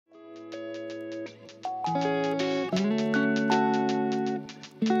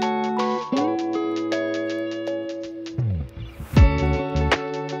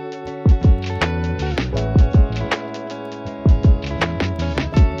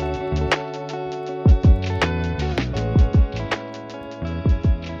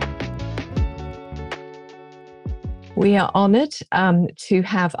We are honoured to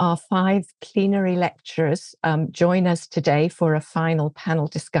have our 5 plenary lecturers join us today for a final panel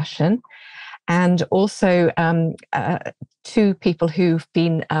discussion, and also 2 people who've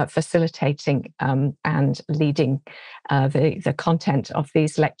been facilitating and leading the content of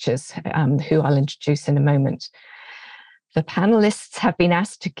these lectures, who I'll introduce in a moment. The panelists have been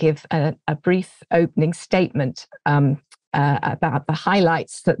asked to give a brief opening statement about the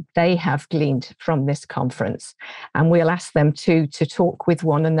highlights that they have gleaned from this conference. And we'll ask them to talk with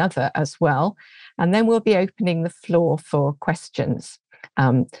one another as well. And then we'll be opening the floor for questions.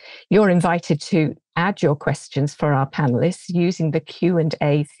 You're invited to add your questions for our panelists using the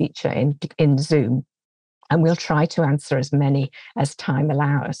Q&A feature in Zoom. And we'll try to answer as many as time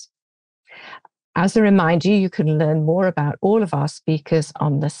allows. As a reminder, you can learn more about all of our speakers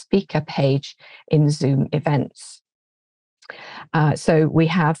on the speaker page in Zoom events. So we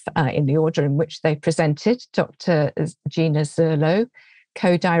have, in the order in which they presented, Dr. Gina Zerlo,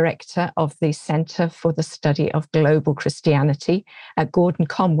 co-director of the Center for the Study of Global Christianity at Gordon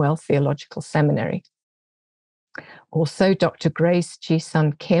Conwell Theological Seminary. Also, Dr. Grace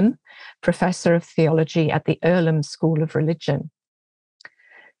Ji-sun Kim, professor of theology at the Earlham School of Religion.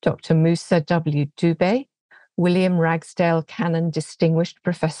 Dr. Musa W. Dube, William Ragsdale Cannon Distinguished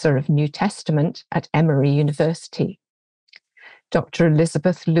Professor of New Testament at Emory University. Dr.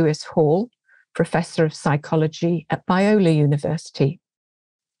 Elizabeth Lewis Hall, Professor of Psychology at Biola University.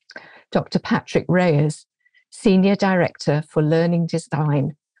 Dr. Patrick Reyes, Senior Director for Learning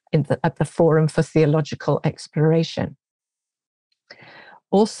Design at the Forum for Theological Exploration.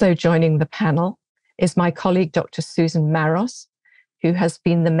 Also joining the panel is my colleague, Dr. Susan Maros, who has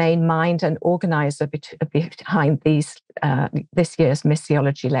been the main mind and organizer behind this year's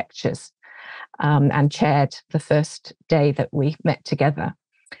Missiology Lectures. And chaired the first day that we met together.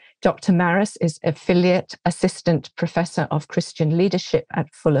 Dr. Maris is Affiliate Assistant Professor of Christian Leadership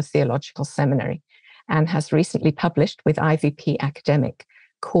at Fuller Theological Seminary and has recently published with IVP Academic,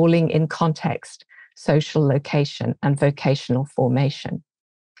 Calling in Context, Social Location and Vocational Formation.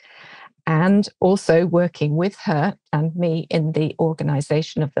 And also working with her and me in the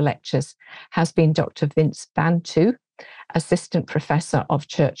organization of the lectures has been Dr. Vince Bantu, Assistant Professor of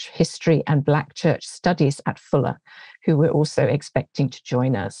Church History and Black Church Studies at Fuller, who we're also expecting to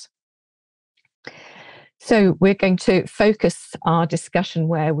join us. So we're going to focus our discussion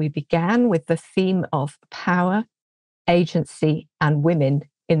where we began, with the theme of power, agency, and women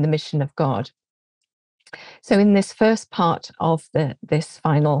in the mission of God. So in this first part of this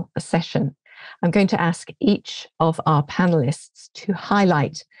final session, I'm going to ask each of our panelists to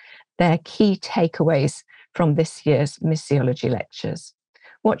highlight their key takeaways from this year's Missiology Lectures.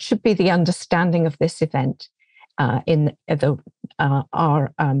 What should be the understanding of this event in the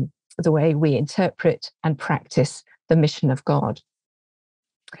way we interpret and practice the mission of God?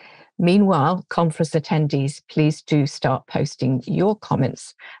 Meanwhile, conference attendees, please do start posting your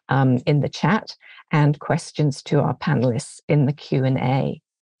comments in the chat and questions to our panelists in the Q&A.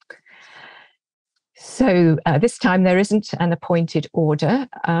 So this time there isn't an appointed order,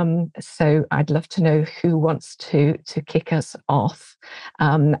 so I'd love to know who wants to kick us off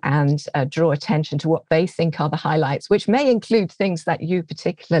and draw attention to what they think are the highlights, which may include things that you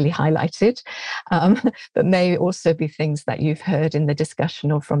particularly highlighted, but may also be things that you've heard in the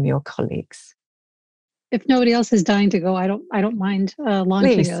discussion or from your colleagues. If nobody else is dying to go, I don't mind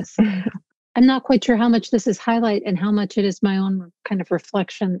launching Please. us. I'm not quite sure how much this is highlight and how much it is my own kind of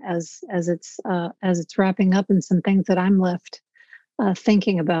reflection as it's wrapping up, and some things that I'm left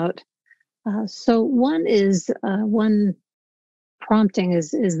thinking about. So one prompting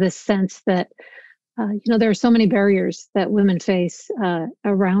is this sense that there are so many barriers that women face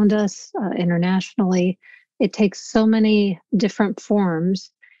around us internationally. It takes so many different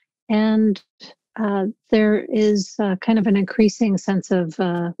forms, and there is kind of an increasing sense of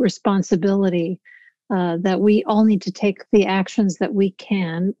responsibility that we all need to take the actions that we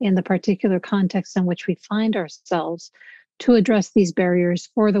can in the particular context in which we find ourselves to address these barriers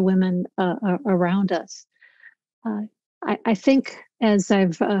for the women around us. I think, as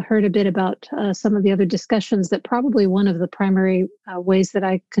I've heard a bit about some of the other discussions, that probably one of the primary ways that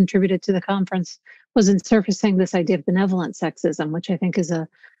I contributed to the conference was in surfacing this idea of benevolent sexism, which I think is a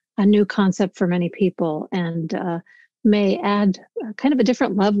new concept for many people, and may add kind of a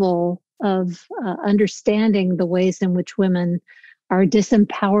different level of understanding the ways in which women are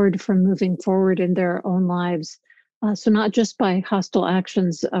disempowered from moving forward in their own lives. So not just by hostile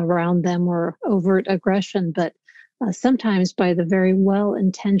actions around them or overt aggression, but sometimes by the very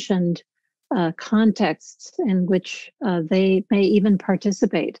well-intentioned contexts in which they may even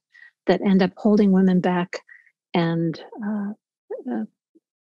participate, that end up holding women back and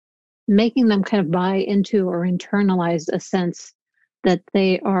making them kind of buy into or internalize a sense that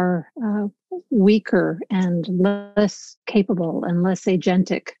they are weaker and less capable and less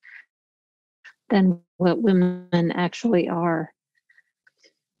agentic than what women actually are.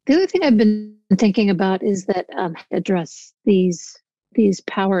 The other thing I've been thinking about is that address these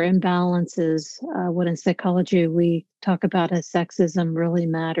power imbalances, what in psychology we talk about as sexism really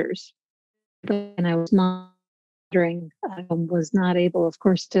matters. And I was monitoring, was not able, of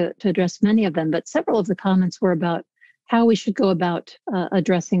course, to address many of them, but several of the comments were about how we should go about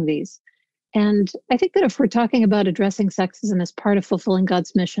addressing these. And I think that if we're talking about addressing sexism as part of fulfilling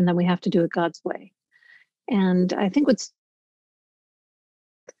God's mission, then we have to do it God's way. And I think what's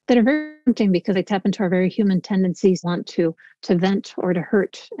that are very tempting because they tap into our very human tendencies, want to vent or to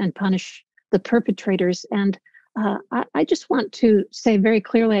hurt and punish the perpetrators. And I just want to say very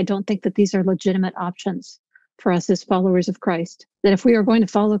clearly, I don't think that these are legitimate options for us as followers of Christ. That if we are going to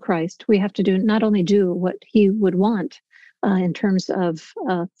follow Christ, we have to not only do what he would want in terms of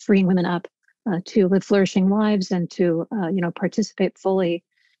freeing women up to live flourishing lives and to participate fully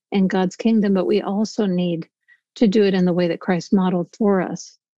in God's kingdom, but we also need to do it in the way that Christ modeled for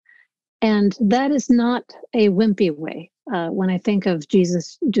us. And that is not a wimpy way. When I think of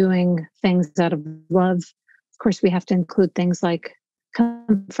Jesus doing things out of love, of course, we have to include things like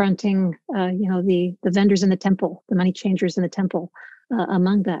confronting, the vendors in the temple, the money changers in the temple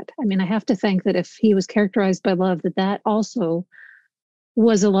among that. I mean, I have to think that if he was characterized by love, that also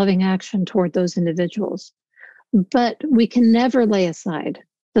was a loving action toward those individuals. But we can never lay aside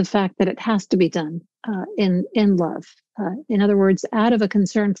the fact that it has to be done in love. In other words, out of a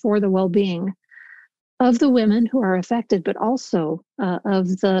concern for the well-being of the women who are affected, but also of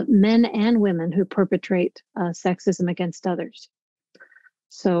the men and women who perpetrate sexism against others.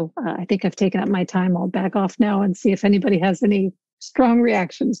 So I think I've taken up my time. I'll back off now and see if anybody has any strong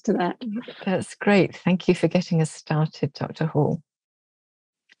reactions to that. That's great. Thank you for getting us started, Dr. Hall.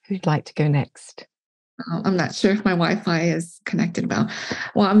 Who'd like to go next? I'm not sure if my Wi-Fi is connected well.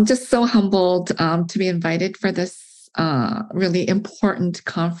 Well, I'm just so humbled to be invited for this really important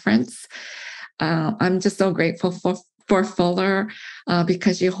conference. I'm just so grateful for Fuller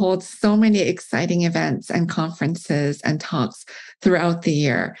because you hold so many exciting events and conferences and talks throughout the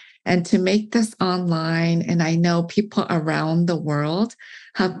year. And to make this online, and I know people around the world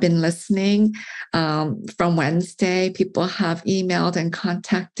have been listening from Wednesday. People have emailed and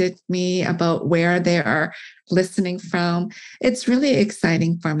contacted me about where they are listening from. It's really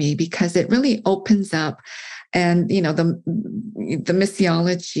exciting for me because it really opens up and, the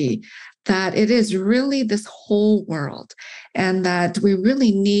missiology, that it is really this whole world and that we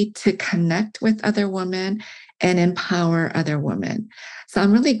really need to connect with other women and empower other women. So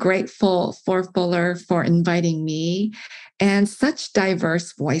I'm really grateful for Fuller for inviting me and such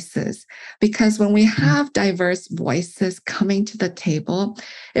diverse voices, because when we have diverse voices coming to the table,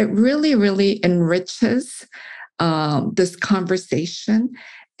 it really, really enriches this conversation,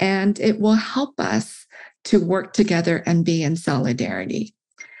 and it will help us to work together and be in solidarity.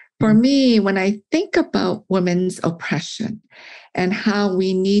 For me, when I think about women's oppression and how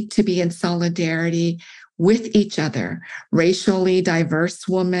we need to be in solidarity with each other, racially diverse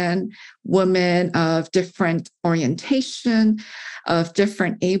women of different orientation, of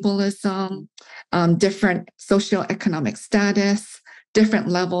different ableism, different socioeconomic status, different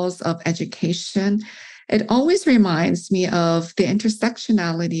levels of education, it always reminds me of the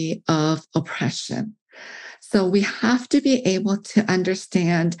intersectionality of oppression. So we have to be able to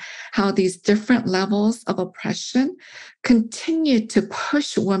understand how these different levels of oppression continue to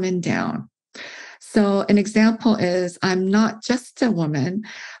push women down. So an example is, I'm not just a woman,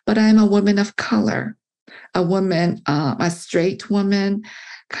 but I'm a woman of color, a woman, a straight woman,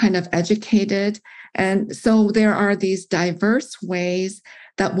 kind of educated. And so there are these diverse ways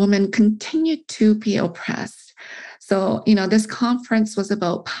that women continue to be oppressed. So, this conference was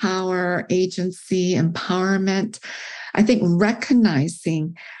about power, agency, empowerment. I think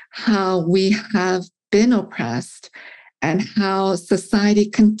recognizing how we have been oppressed and how society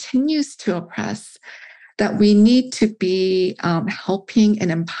continues to oppress, that we need to be helping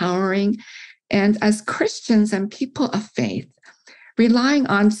and empowering. And as Christians and people of faith, relying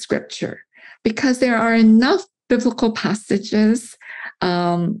on scripture, because there are enough biblical passages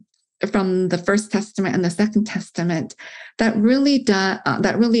from the First Testament and the Second Testament that really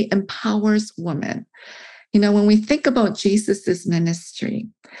empowers women. When we think about Jesus's ministry,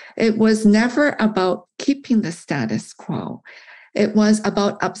 it was never about keeping the status quo. It was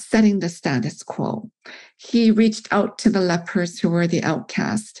about upsetting the status quo. He reached out to the lepers who were the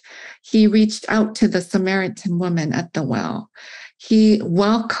outcast. He reached out to the Samaritan woman at the well. He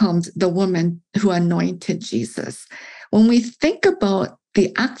welcomed the woman who anointed Jesus. When we think about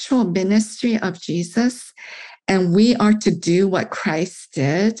the actual ministry of Jesus and we are to do what Christ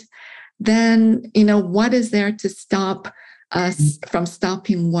did, then, what is there to stop us from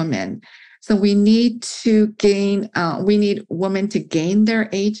stopping women? So we need we need women to gain their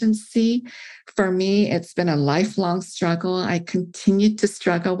agency. For me, it's been a lifelong struggle. I continue to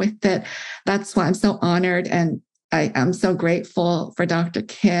struggle with it. That's why I'm so honored and I am so grateful for Dr.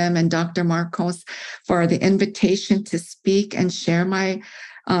 Kim and Dr. Marcos for the invitation to speak and share my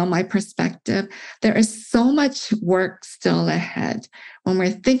perspective. There is so much work still ahead when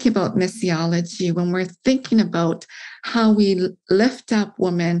we're thinking about missiology, when we're thinking about how we lift up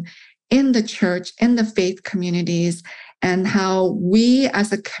women in the church, in the faith communities, and how we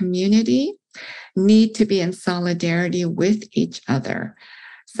as a community need to be in solidarity with each other.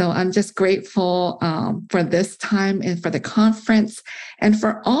 So I'm just grateful for this time and for the conference and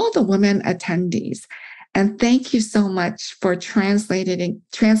for all the women attendees. And thank you so much for translating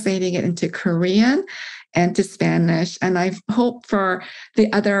it into Korean and to Spanish. And I hope for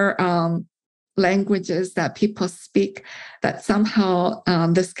the other languages that people speak, that somehow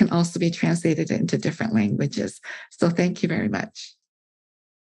this can also be translated into different languages. So thank you very much.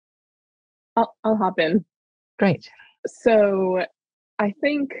 I'll hop in. Great. So I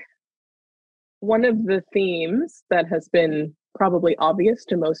think one of the themes that has been probably obvious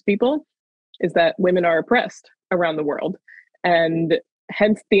to most people is that women are oppressed around the world. And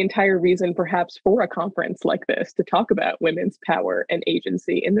hence the entire reason perhaps for a conference like this to talk about women's power and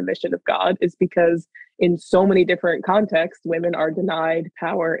agency in the mission of God is because in so many different contexts, women are denied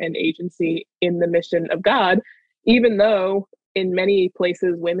power and agency in the mission of God, even though in many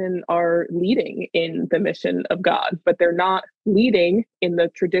places women are leading in the mission of God, but they're not leading in the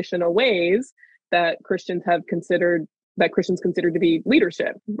traditional ways that Christians consider to be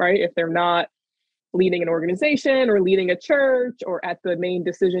leadership, right? If they're not leading an organization or leading a church or at the main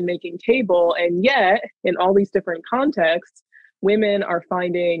decision-making table. And yet, in all these different contexts, women are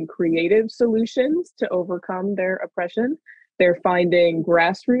finding creative solutions to overcome their oppression. They're finding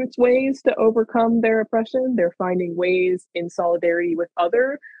grassroots ways to overcome their oppression. They're finding ways in solidarity with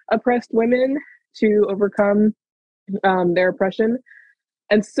other oppressed women to overcome their oppression.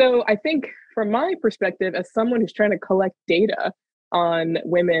 And so I think from my perspective, as someone who's trying to collect data on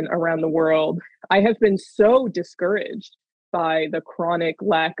women around the world, I have been so discouraged by the chronic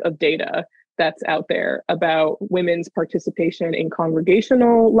lack of data that's out there about women's participation in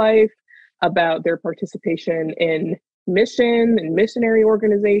congregational life, about their participation in mission and missionary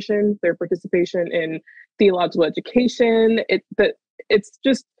organizations, their participation in theological education.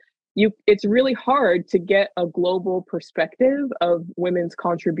 It's really hard to get a global perspective of women's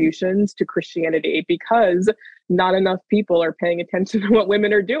contributions to Christianity because not enough people are paying attention to what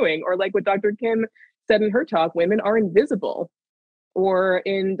women are doing. Or like what Dr. Kim said in her talk, women are invisible. Or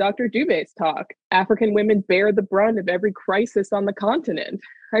in Dr. Dubé's talk, African women bear the brunt of every crisis on the continent.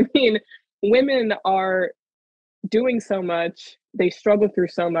 I mean, women are doing so much, they struggle through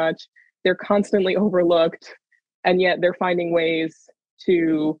so much, they're constantly overlooked, and yet they're finding ways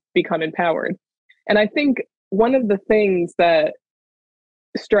to become empowered. And I think one of the things that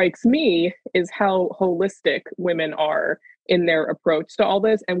strikes me is how holistic women are in their approach to all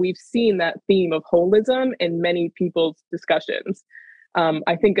this. And we've seen that theme of holism in many people's discussions.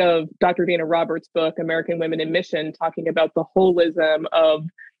 I think of Dr. Dana Roberts' book, American Women in Mission, talking about the holism of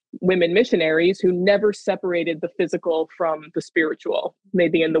women missionaries who never separated the physical from the spiritual,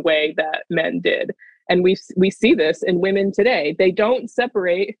 maybe in the way that men did. And we see this in women today. They don't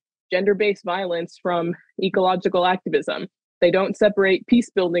separate gender-based violence from ecological activism. They don't separate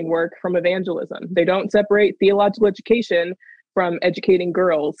peace-building work from evangelism. They don't separate theological education from educating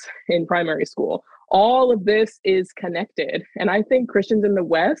girls in primary school. All of this is connected. And I think Christians in the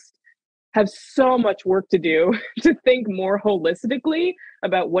West have so much work to do to think more holistically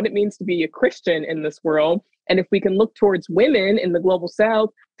about what it means to be a Christian in this world. And if we can look towards women in the global South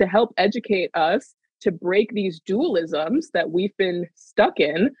to help educate us to break these dualisms that we've been stuck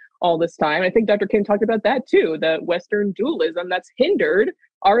in all this time. I think Dr. Kim talked about that too, the Western dualism that's hindered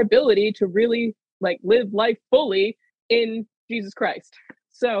our ability to really live life fully in Jesus Christ.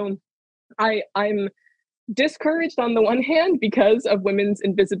 So I'm discouraged on the one hand because of women's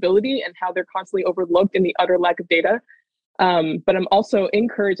invisibility and how they're constantly overlooked in the utter lack of data. But I'm also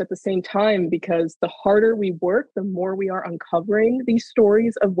encouraged at the same time because the harder we work, the more we are uncovering these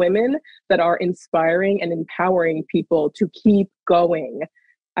stories of women that are inspiring and empowering people to keep going.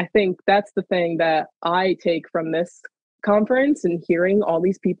 I think that's the thing that I take from this conference, and hearing all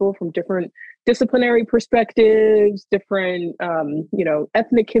these people from different disciplinary perspectives, different,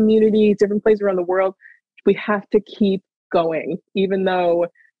 ethnic communities, different places around the world. We have to keep going, even though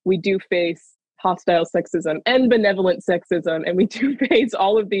we do face hostile sexism and benevolent sexism, and we do face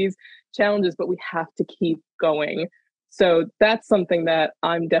all of these challenges, but we have to keep going. So that's something that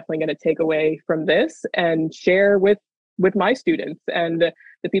I'm definitely going to take away from this and share with my students and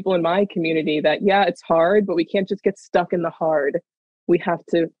the people in my community, that yeah, it's hard, but we can't just get stuck in the hard. We have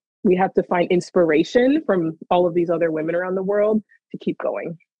to find inspiration from all of these other women around the world to keep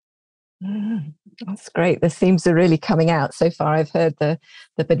going. That's great. The themes are really coming out so far. I've heard the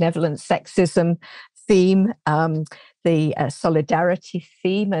benevolent sexism theme, the solidarity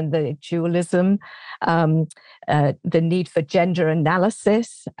theme, and the dualism, the need for gender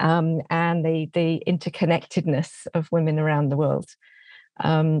analysis, and the interconnectedness of women around the world,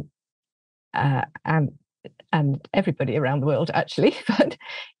 and everybody around the world, actually. But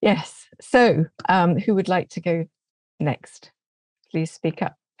yes. So, who would like to go next? Please speak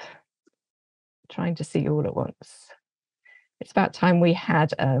up. Trying to see you all at once. It's about time we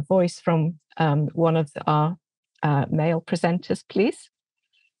had a voice from one of our male presenters, please,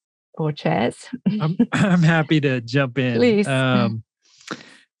 or chairs. I'm happy to jump in. Please.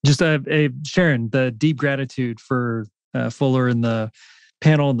 Just Sharon, the deep gratitude for Fuller and the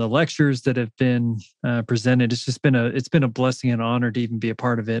panel and the lectures that have been presented. It's just been a blessing and honor to even be a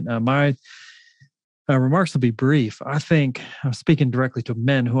part of it. My remarks will be brief. I think I'm speaking directly to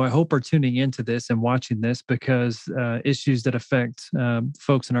men who I hope are tuning into this and watching this, because issues that affect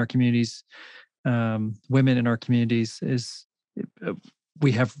folks in our communities, women in our communities, is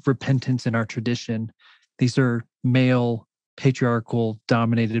we have repentance in our tradition. These are male, patriarchal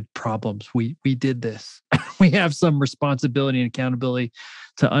dominated problems. We did this. We have some responsibility and accountability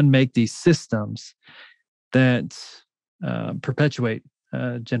to unmake these systems that perpetuate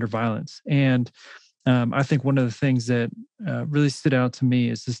gender violence. And I think one of the things that really stood out to me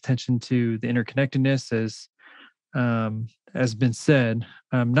is this attention to the interconnectedness, as been said,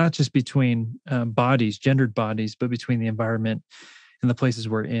 not just between bodies, gendered bodies, but between the environment and the places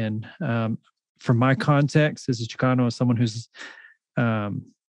we're in. From my context as a Chicano, as someone who's paying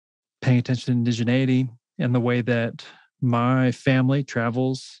attention to indigeneity and the way that my family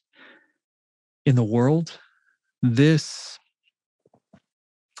travels in the world, this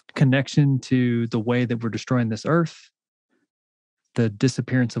connection to the way that we're destroying this earth, the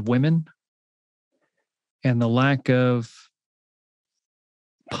disappearance of women, and the lack of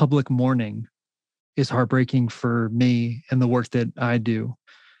public mourning is heartbreaking for me and the work that I do.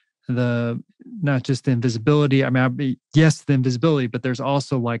 Not just the invisibility. I mean, yes, the invisibility, but there's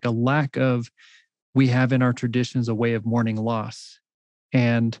also like a lack of, we have in our traditions a way of mourning loss.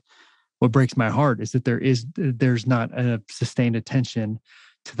 And what breaks my heart is that there's not a sustained attention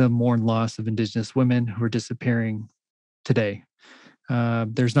to the mourn loss of Indigenous women who are disappearing today.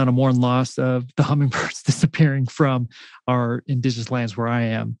 There's not a mourn loss of the hummingbirds disappearing from our Indigenous lands where I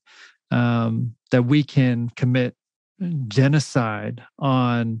am. That we can commit genocide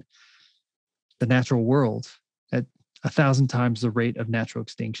on the natural world at 1,000 times the rate of natural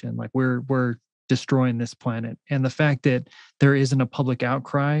extinction. Like we're destroying this planet. And the fact that there isn't a public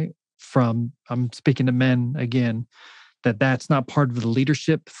outcry from, I'm speaking to men again, that's not part of the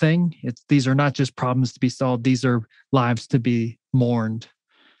leadership thing. These are not just problems to be solved. These are lives to be mourned,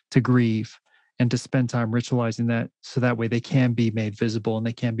 to grieve, and to spend time ritualizing that, so that way they can be made visible and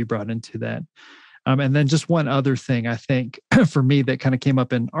they can be brought into that. And then just one other thing, I think, for me that kind of came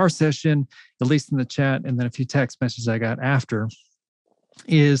up in our session, at least in the chat, and then a few text messages I got after,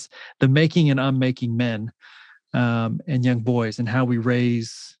 is the making and unmaking men and young boys, and how we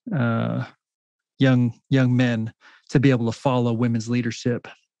raise young men to be able to follow women's leadership.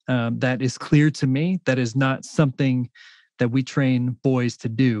 That is clear to me. That is not something that we train boys to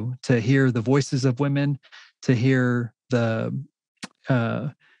do, to hear the voices of women, to hear the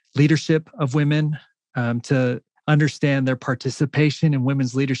leadership of women, to understand their participation in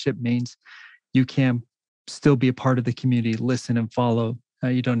women's leadership means you can still be a part of the community, listen and follow.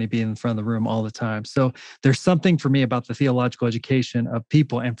 You don't need to be in front of the room all the time. So there's something for me about the theological education of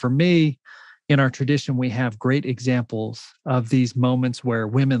people. And for me, in our tradition, we have great examples of these moments where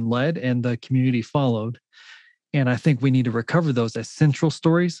women led and the community followed. And I think we need to recover those as central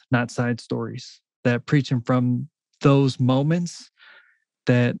stories, not side stories, that preaching from those moments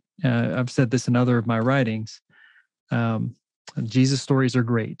that I've said this in other of my writings. Jesus stories are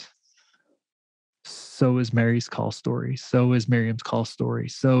great. So is Mary's call story. So is Miriam's call story.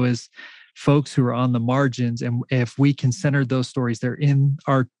 So is folks who are on the margins. And if we can center those stories, they're in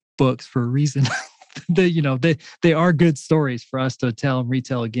our books for a reason. They are good stories for us to tell and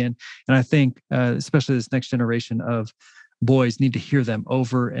retell again. And I think especially this next generation of boys need to hear them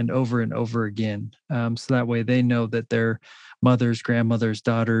over and over and over again. So that way they know that their mothers, grandmothers,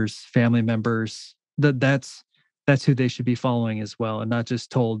 daughters, family members, that's who they should be following as well, and not just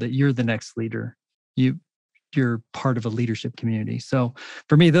told that you're the next leader. You're part of a leadership community. So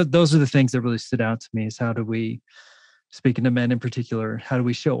for me, those are the things that really stood out to me, is how do we, speaking to men in particular, how do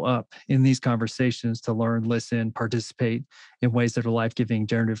we show up in these conversations to learn, listen, participate in ways that are life-giving,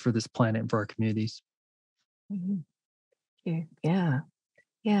 generative for this planet and for our communities? Mm-hmm. Yeah.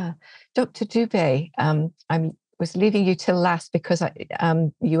 Dr. Dubé, I was leaving you till last because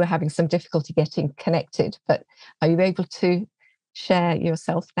you were having some difficulty getting connected, but are you able to share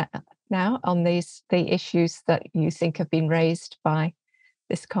yourself now on the issues that you think have been raised by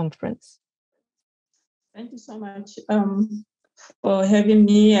this conference? Thank you so much for having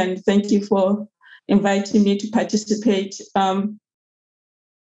me, and thank you for inviting me to participate. I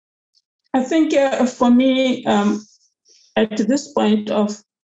think for me, at this point of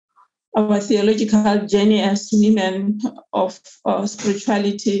our theological journey as women of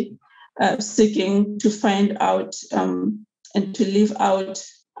spirituality, seeking to find out and to live out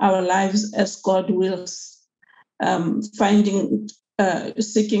our lives as God wills,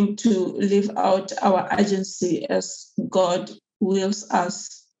 seeking to live out our agency as God wills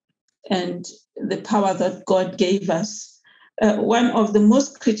us, and the power that God gave us. One of the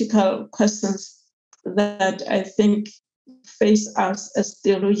most critical questions that I think face us as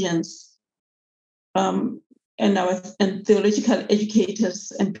theologians and theological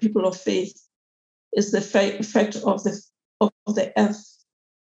educators and people of faith is the fact of the earth,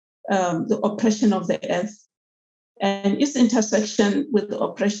 the oppression of the earth, and its intersection with the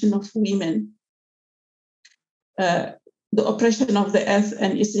oppression of women, the oppression of the earth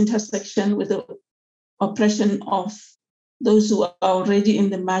and its intersection with the oppression of those who are already in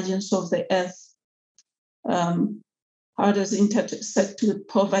the margins of the earth. How does it intersect with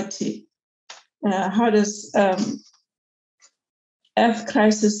poverty? How does earth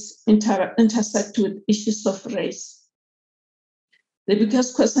crisis intersect with issues of race? The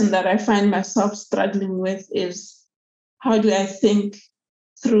biggest question that I find myself struggling with is, how do I think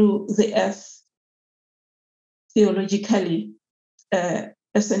through the earth theologically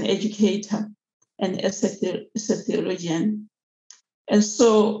as an educator and as a theologian? And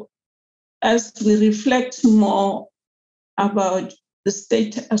so as we reflect more about the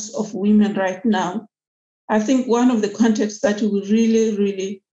status of women right now, I think one of the contexts that will really,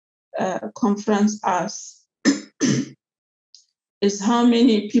 really confront us is how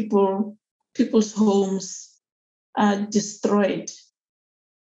many people's homes are destroyed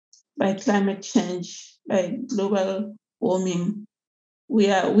by climate change, by global warming. We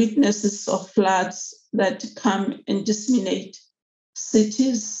are witnesses of floods that come and disseminate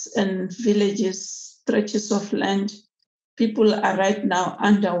cities and villages, stretches of land. People are right now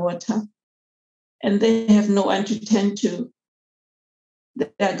underwater, and they have no one to turn to.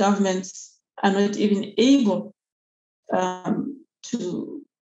 Their governments are not even able to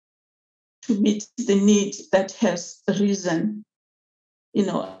meet the need that has arisen.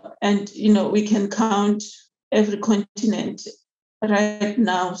 We can count every continent right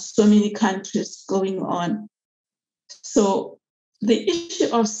now, so many countries going on. So the issue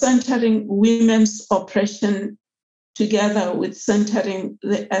of centering women's oppression together with centering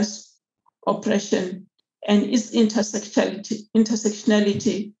the earth's oppression and its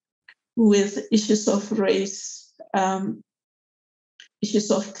intersectionality with issues of race,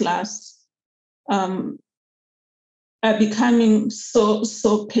 issues of class, are becoming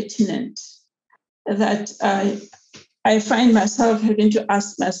so pertinent that I find myself having to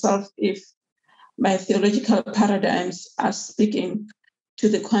ask myself if my theological paradigms are speaking to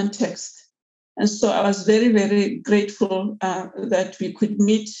the context. And so I was very, very grateful that we could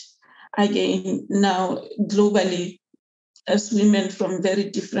meet again now globally as women from very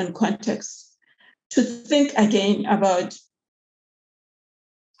different contexts to think again about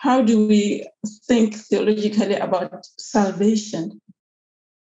how do we think theologically about salvation?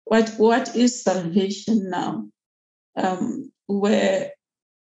 What is salvation now? Where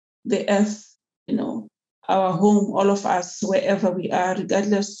the earth, our home, all of us, wherever we are,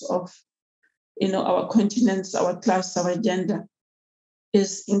 regardless of, our continents, our class, our gender,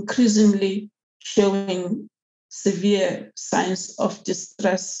 is increasingly showing severe signs of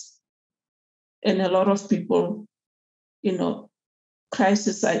distress. And a lot of people,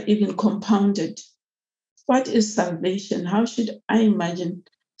 crises are even compounded. What is salvation? How should I imagine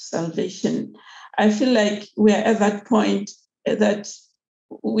salvation. I feel like we're at that point that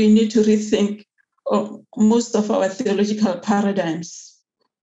we need to rethink most of our theological paradigms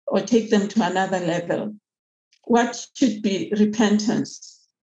or take them to another level. What should be repentance?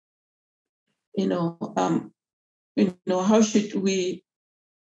 How should we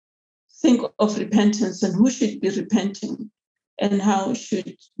think of repentance, and who should be repenting, and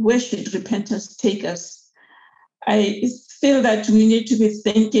where should repentance take us? I feel that we need to be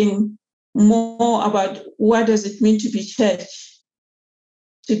thinking more about what does it mean to be church,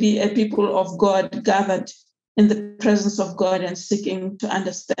 to be a people of God gathered in the presence of God and seeking to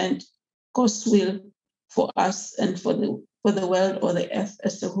understand God's will for us and for the world or the earth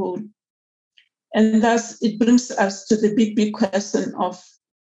as a whole. And thus it brings us to the big question of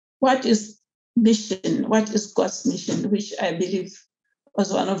what is mission? What is God's mission? Which I believe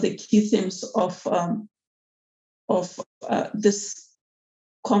was one of the key themes of this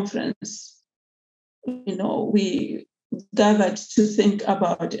conference. We gathered to think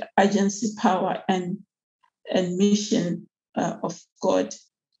about agency, power, and mission of God.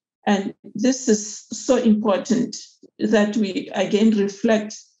 And this is so important that we again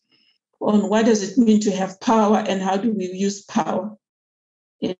reflect on what does it mean to have power and how do we use power,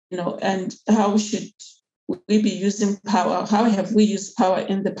 and how should we be using power? How have we used power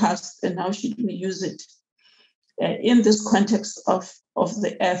in the past, and how should we use it in this context of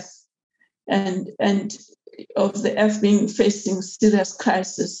the earth and of the earth being facing serious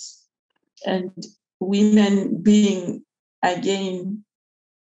crisis, and women being again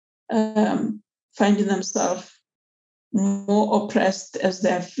finding themselves more oppressed as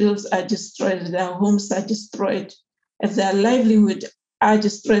their fields are destroyed, their homes are destroyed, as their livelihood are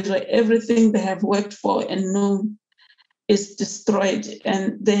destroyed, where everything they have worked for and known is destroyed,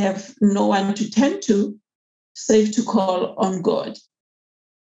 and they have no one to turn to save to call on God.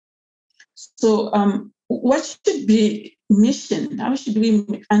 So what should be mission? How should we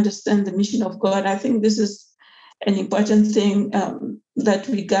understand the mission of God? I think this is an important thing that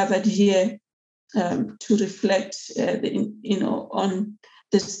we gathered here to reflect, on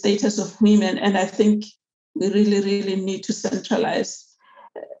the status of women. And I think we really, really need to centralize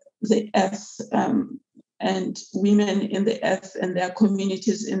the earth and women in the earth and their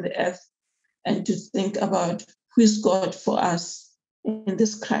communities in the earth, and to think about who is God for us in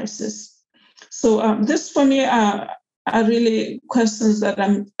this crisis. So this for me are really questions that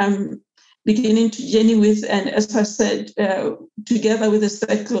I'm beginning to journey with. And as I said, together with the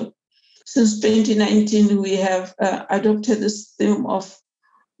cycle, since 2019, we have adopted this theme of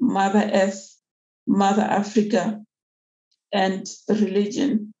Mother Earth, Mother Africa, and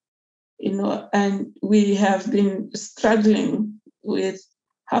religion, and we have been struggling with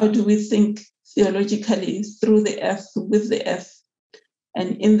how do we think theologically through the earth, with the earth,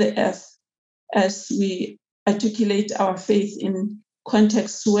 and in the earth, as we articulate our faith in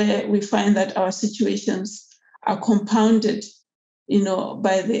contexts where we find that our situations are compounded,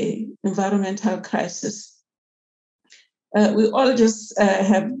 by the environmental crisis. We all just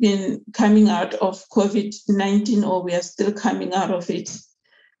have been coming out of COVID-19, or we are still coming out of it.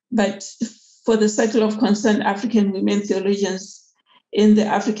 But for the Circle of Concerned African Women Theologians in the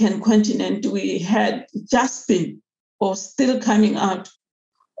African continent, we had just been or still coming out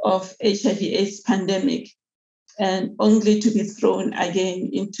of HIV/AIDS pandemic, and only to be thrown again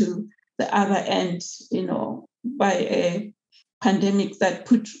into the other end, by a pandemic that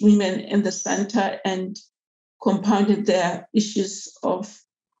put women in the center and compounded their issues of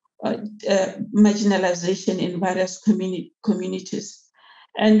marginalization in various communities.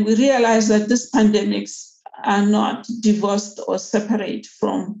 And we realize that these pandemics are not divorced or separate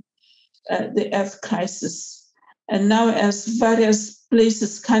from the earth crisis. And now, as various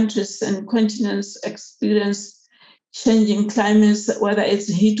places, countries, and continents experience changing climates, whether it's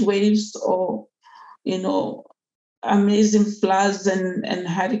heat waves or, amazing floods and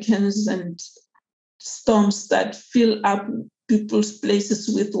hurricanes and storms that fill up people's places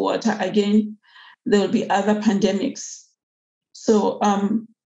with water, again, there will be other pandemics. So,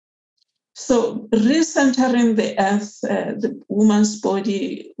 recentering the earth, the woman's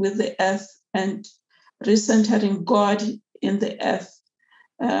body with the earth, and recentering God in the earth,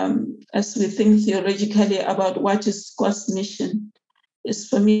 as we think theologically about what is God's mission, is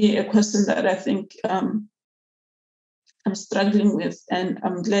for me a question that I think I'm struggling with, and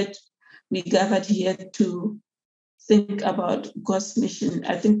I'm glad we gathered here to think about God's mission.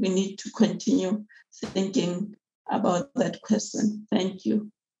 I think we need to continue thinking about that question. Thank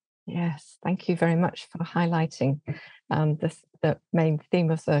you. Yes, thank you very much for highlighting the main theme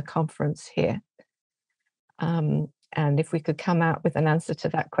of the conference here. And if we could come out with an answer to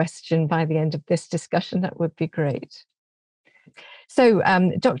that question by the end of this discussion, that would be great. So,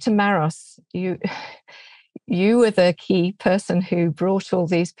 Dr. Maros, you were the key person who brought all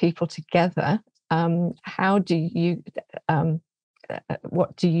these people together. How do you,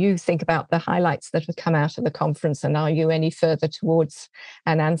 what do you think about the highlights that have come out of the conference? And are you any further towards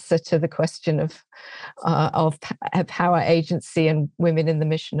an answer to the question of power, agency, and women in the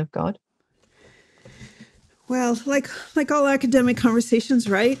mission of God? Well, like all academic conversations,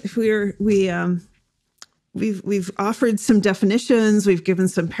 right? We've offered some definitions, we've given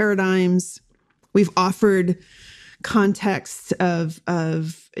some paradigms, we've offered context of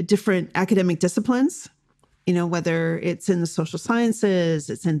different academic disciplines. You know, whether it's in the social sciences,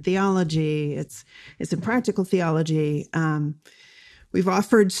 it's in theology, it's in practical theology. We've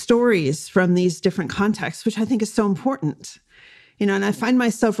offered stories from these different contexts, which I think is so important. You know, and I find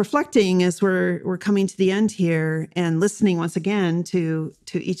myself reflecting as we're coming to the end here and listening once again to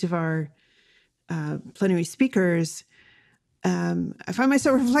each of our plenary speakers. I find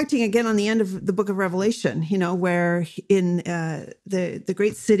myself reflecting again on the end of the book of Revelation, you know, where in the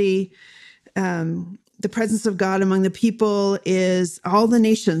great city, the presence of God among the people is all the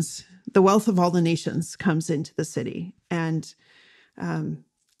nations, the wealth of all the nations comes into the city. And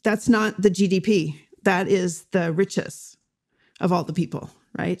that's not the GDP, that is the riches of all the people,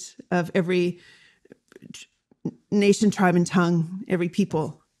 right? Of every nation, tribe, and tongue, every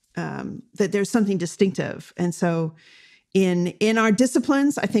people, that there's something distinctive. And so in our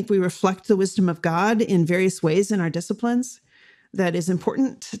disciplines, I think we reflect the wisdom of God in various ways in our disciplines. That is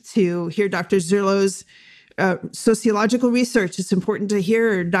important to hear Dr. Zerlo's sociological research. It's important to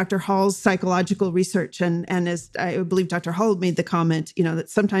hear Dr. Hall's psychological research. And as I believe Dr. Hall made the comment, you know, that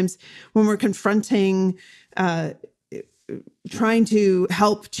sometimes when we're confronting trying to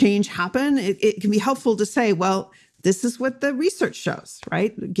help change happen, it can be helpful to say, well, this is what the research shows,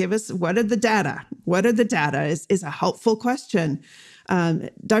 right? Give us, what are the data? What are the data is a helpful question.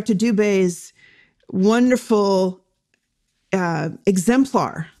 Dr. Dubé's wonderful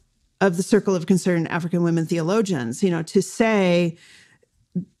exemplar of the Circle of Concerned African Women Theologians, you know, to say,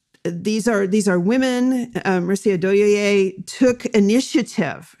 these are women. Marcia Doyoye took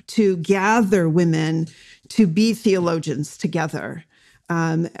initiative to gather women to be theologians together.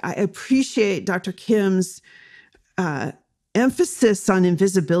 I appreciate Dr. Kim's emphasis on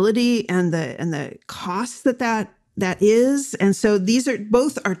invisibility and the cost that is. And so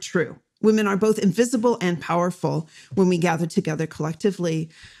both are true. Women are both invisible and powerful when we gather together collectively.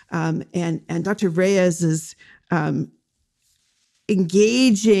 And Dr. Reyes is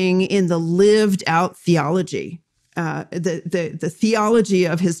engaging in the lived out theology, the theology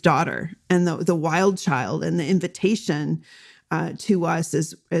of his daughter and the wild child, and the invitation to us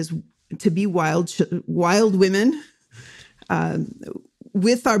as to be wild women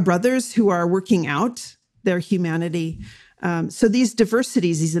with our brothers who are working out their humanity. So these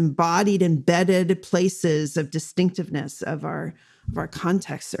diversities, these embodied, embedded places of distinctiveness of our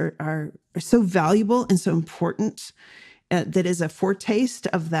context are so valuable and so important. That is a foretaste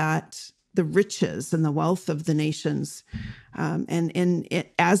of that, the riches and the wealth of the nations.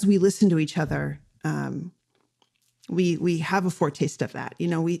 As we listen to each other, we have a foretaste of that. You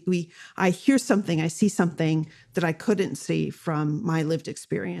know, I hear something, I see something that I couldn't see from my lived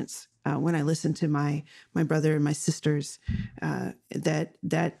experience when I listen to my brother and my sisters.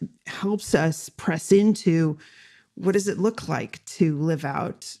 That helps us press into what does it look like to live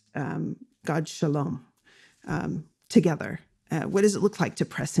out God's shalom together. What does it look like to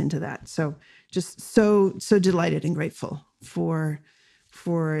press into that? So just so delighted and grateful for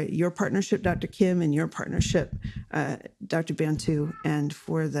your partnership, Dr. Kim, and your partnership, Dr. Bantu, and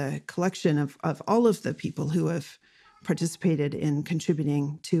for the collection of all of the people who have participated in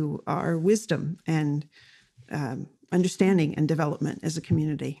contributing to our wisdom and understanding and development as a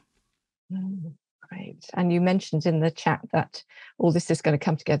community. Great. And you mentioned in the chat that all this is going to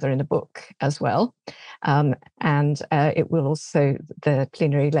come together in a book as well. And it will also, the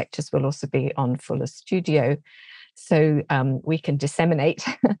plenary lectures will also be on Fuller Studio. So we can disseminate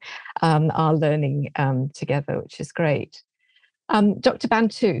our learning together, which is great. Dr.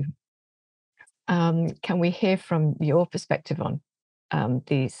 Bantu, can we hear from your perspective on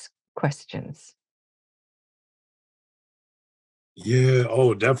these questions? Yeah.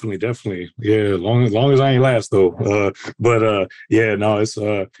 Oh, definitely. Yeah. Long as I ain't last though. Yeah. No. It's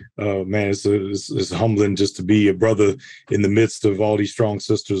man. It's humbling just to be a brother in the midst of all these strong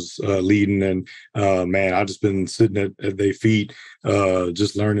sisters leading, and man, I've just been sitting at their feet,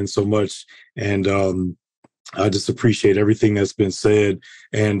 just learning so much. And I just appreciate everything that's been said.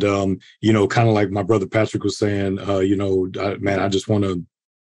 And, kind of like my brother Patrick was saying, I just want to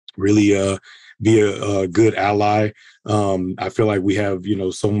really be a good ally. I feel like we have,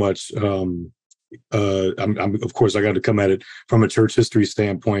 so much. Of course, I got to come at it from a church history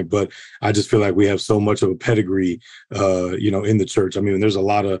standpoint, but I just feel like we have so much of a pedigree, in the church. I mean, there's a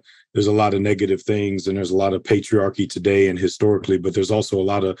lot of negative things, and there's a lot of patriarchy today and historically, but there's also a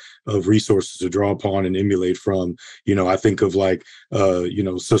lot of resources to draw upon and emulate from. I think of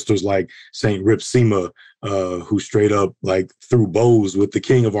sisters like Saint Ripsima, who straight up like threw bows with the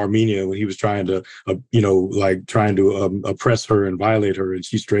king of Armenia when he was trying to, oppress her and violate her, and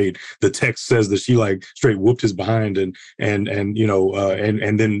the text says that she like straight whooped his behind and then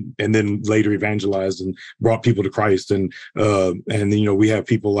later evangelized and brought people to Christ, and we have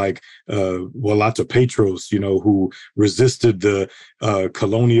people like lots of Petros, who resisted the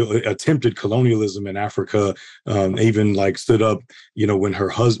attempted colonialism in Africa, even like stood up, when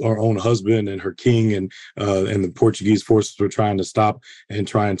her own husband and her king and the Portuguese forces were trying to stop and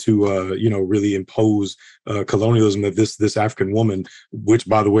trying to really impose colonialism, that this African woman, which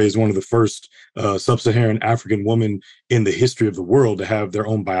by the way is one of the first sub-Saharan African women in the history of the world to have their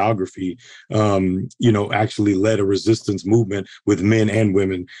own biography, actually led a resistance movement with men and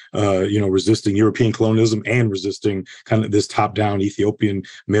women, resisting European colonialism and resisting kind of this top-down Ethiopian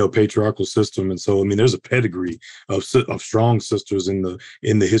male patriarchal system. And so, I mean, there's a pedigree of strong sisters in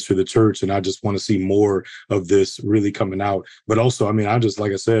the history of the church, and I just want to see more of this really coming out. But also, I mean, I just,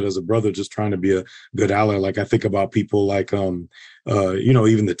 like I said, as a brother, just trying to be a good ally. Like I think about people like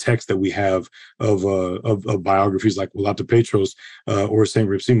even the text that we have of biographies like Walata Petros or Saint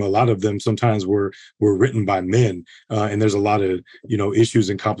Ripsima, a lot of them sometimes were written by men, and there's a lot of issues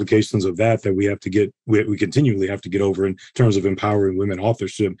and complications of that we continually have to get over in terms of empowering women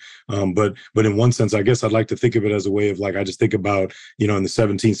authorship. But in one sense, I guess I'd like to think of it as a way of like, I just think about in the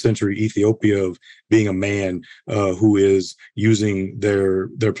 17th century Ethiopia of being a man who is using their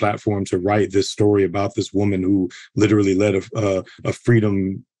platform to write this story about this woman who literally led a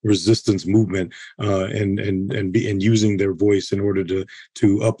freedom resistance movement, and using their voice in order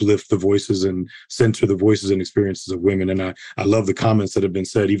to uplift the voices and center the voices and experiences of women. And I love the comments that have been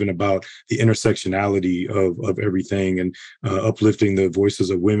said even about the intersectionality of everything, and uplifting the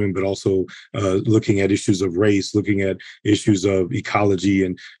voices of women, but also looking at issues of race, looking at issues of ecology,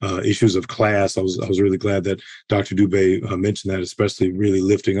 and issues of class. I was really glad that Dr. Dubé mentioned that, especially really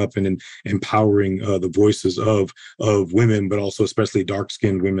lifting up and empowering the voices of women, but also especially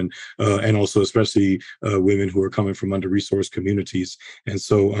dark-skinned women, and also especially women who are coming from under-resourced communities. And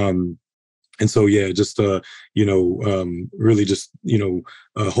so yeah, just really just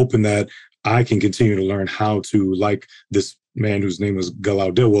hoping that I can continue to learn how to, like this man whose name was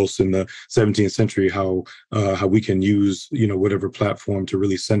Galaudeos in the 17th century, how we can use whatever platform to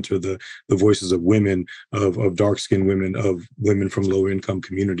really center the voices of women, of dark-skinned women, of women from lower income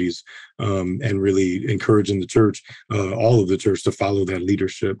communities, and really encouraging the church, all of the church, to follow that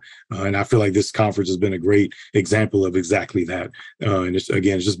leadership. And I feel like this conference has been a great example of exactly that. And it's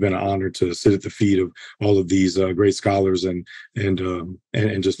just been an honor to sit at the feet of all of these great scholars and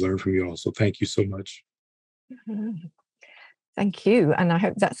just learn from you all. So thank you so much. Mm-hmm. Thank you. And I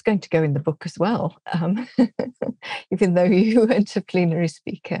hope that's going to go in the book as well, even though you weren't a plenary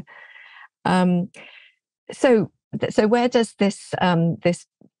speaker. So where does this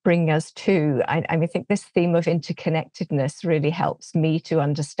bring us to? I mean, I think this theme of interconnectedness really helps me to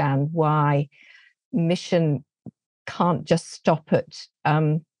understand why mission can't just stop at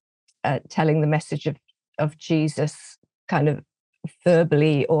telling the message of Jesus kind of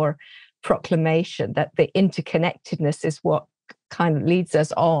verbally or proclamation, that the interconnectedness is what kind of leads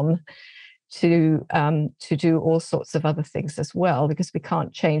us on to do all sorts of other things as well, because we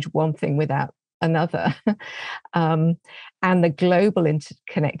can't change one thing without another. And the global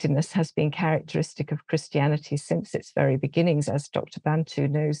interconnectedness has been characteristic of Christianity since its very beginnings, as Dr. Bantu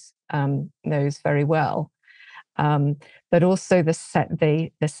knows very well. But also the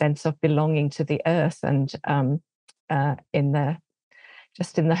sense of belonging to the earth, and in the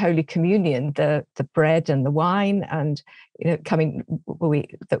Holy Communion, the bread and the wine, and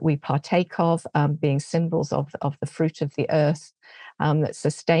that we partake of, being symbols of the fruit of the earth that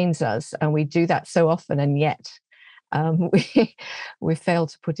sustains us. And we do that so often, and yet we fail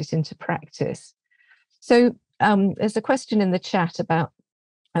to put it into practice. So there's a question in the chat about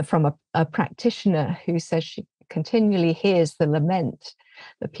from a practitioner who says she continually hears the lament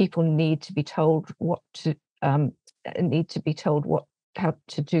that people need to be told how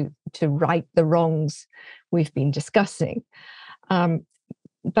to do to right the wrongs we've been discussing.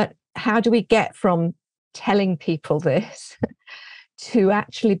 But how do we get from telling people this to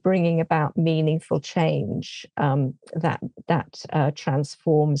actually bringing about meaningful change that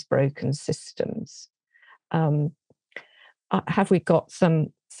transforms broken systems. Have we got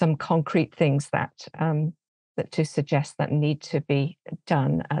some concrete things that to suggest that need to be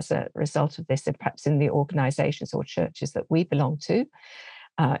done as a result of this, and perhaps in the organizations or churches that we belong to,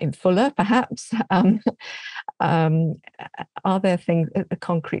 in Fuller, perhaps? Are there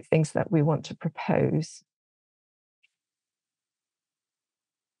concrete things that we want to propose?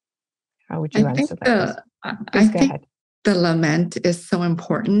 How would you answer that? I think the lament is so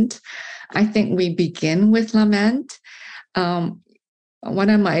important. I think we begin with lament.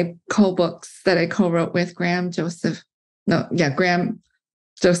 One of my co-books that I co-wrote with Graham Joseph Hill,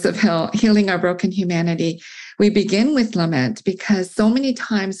 Healing Our Broken Humanity, we begin with lament because so many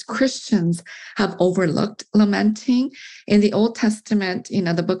times Christians have overlooked lamenting. In the Old Testament,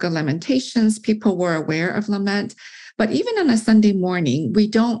 the book of Lamentations, people were aware of lament, but even on a Sunday morning, we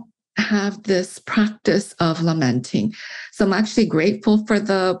don't have this practice of lamenting. So I'm actually grateful for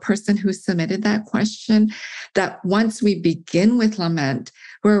the person who submitted that question, that once we begin with lament,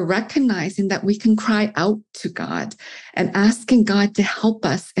 we're recognizing that we can cry out to God and asking God to help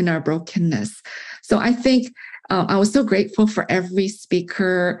us in our brokenness. So I think I was so grateful for every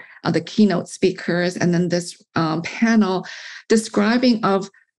speaker, the keynote speakers, and then this panel describing of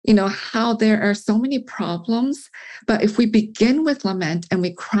how there are so many problems, but if we begin with lament and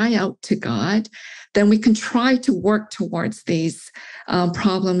we cry out to God, then we can try to work towards these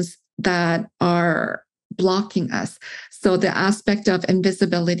problems that are blocking us. So the aspect of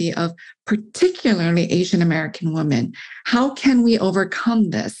invisibility of particularly Asian American women, how can we overcome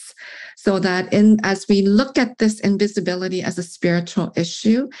this? So that as we look at this invisibility as a spiritual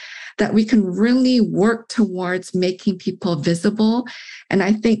issue, that we can really work towards making people visible. And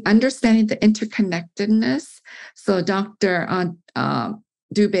I think understanding the interconnectedness. So Dr.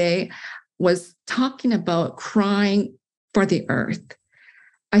 Dubé was talking about crying for the earth.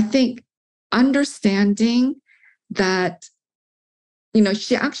 I think understanding that,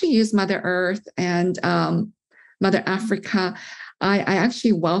 she actually used Mother Earth and Mother Africa. I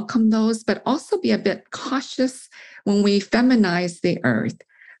actually welcome those, but also be a bit cautious when we feminize the earth,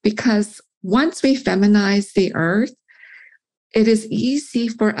 because once we feminize the earth, it is easy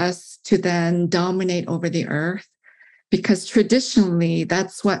for us to then dominate over the earth, because traditionally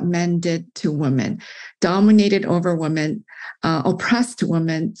that's what men did to women, dominated over women, oppressed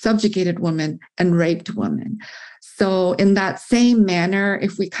women, subjugated women, and raped women. So in that same manner,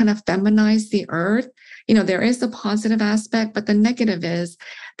 if we kind of feminize the earth, there is a positive aspect, but the negative is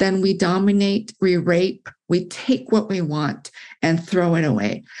then we dominate, we rape, we take what we want and throw it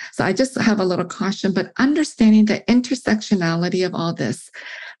away. So I just have a little caution, but understanding the intersectionality of all this,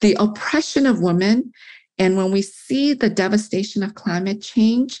 the oppression of women, and when we see the devastation of climate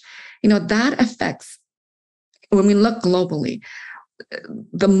change, that affects, when we look globally,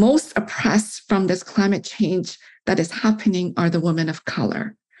 the most oppressed from this climate change that is happening are the women of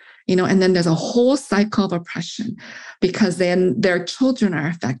color. And then there's a whole cycle of oppression because then their children are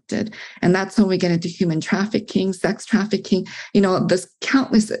affected. And that's when we get into human trafficking, sex trafficking, this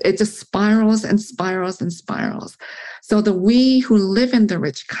countless, it just spirals and spirals and spirals. So we who live in the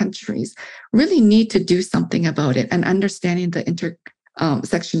rich countries really need to do something about it and understanding the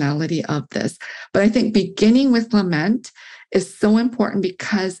intersectionality of this. But I think beginning with lament is so important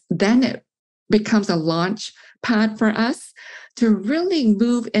because then it becomes a launch pad for us to really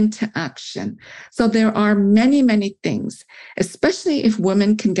move into action. So there are many, many things, especially if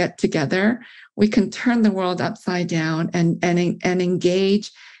women can get together, we can turn the world upside down and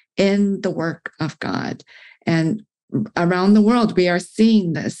engage in the work of God. And around the world, we are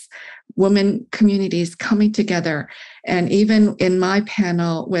seeing this, women communities coming together. And even in my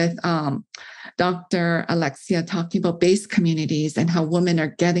panel with Dr. Alexia talking about base communities and how women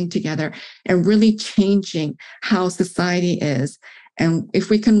are getting together and really changing how society is. And if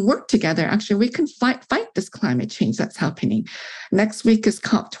we can work together, actually, we can fight this climate change that's happening. Next week is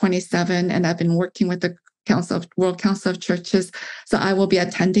COP27, and I've been working with the World Council of Churches. So I will be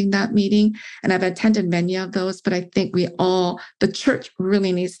attending that meeting, and I've attended many of those, but I think the church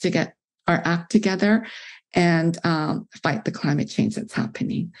really needs to get our act together and fight the climate change that's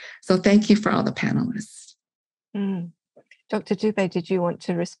happening. So thank you for all the panelists. Dr. Dubé, did you want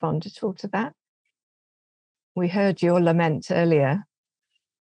to respond at all to that? We heard your lament earlier.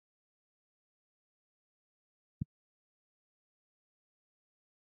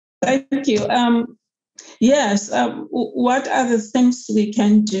 Thank you. Yes, what are the things we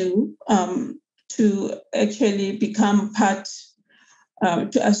can do to actually become part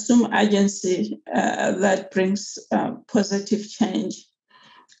to assume agency that brings positive change.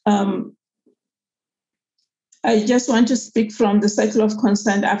 I just want to speak from the Circle of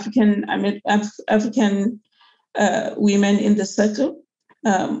Concerned African women in the circle.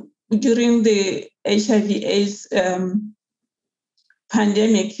 During the HIV/AIDS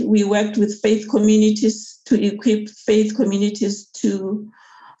pandemic, we worked with faith communities to equip faith communities to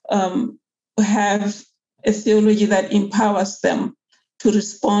have a theology that empowers them to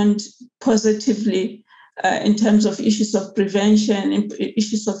respond positively in terms of issues of prevention,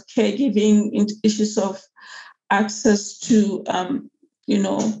 issues of caregiving, issues of access to,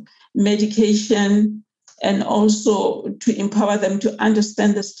 medication, and also to empower them to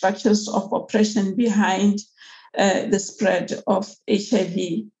understand the structures of oppression behind the spread of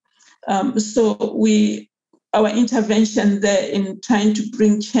HIV. So our intervention there in trying to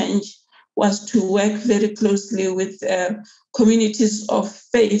bring change was to work very closely with communities of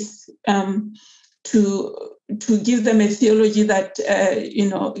faith to give them a theology that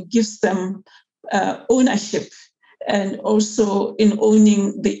gives them ownership, and also in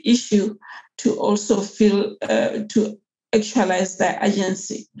owning the issue to also feel to actualize their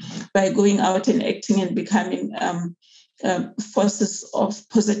agency by going out and acting and becoming forces of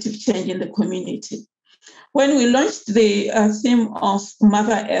positive change in the community. When we launched the theme of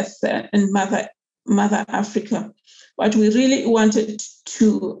Mother Earth and Mother Africa, what we really wanted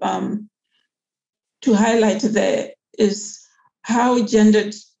to highlight there is how gender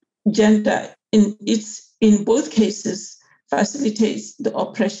in both cases facilitates the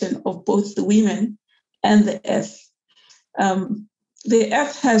oppression of both the women and the earth. The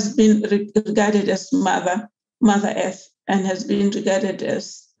earth has been regarded as Mother Earth, and has been regarded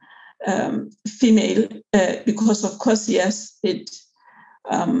as female because, of course, yes, it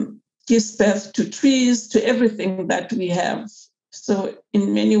gives birth to trees, to everything that we have. So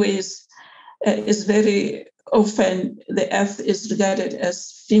in many ways, it's very often the earth is regarded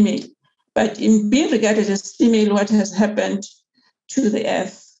as female. But in being regarded as female, what has happened to the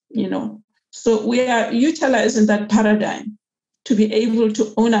earth, So we are utilizing that paradigm to be able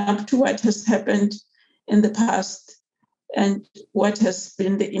to own up to what has happened in the past and what has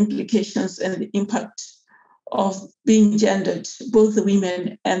been the implications and the impact of being gendered, both the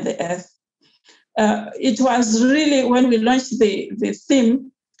women and the earth. It was really when we launched the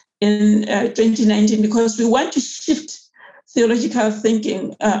theme in 2019, because we want to shift theological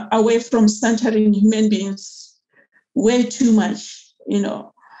thinking away from centering human beings way too much, and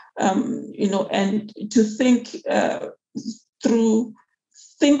to think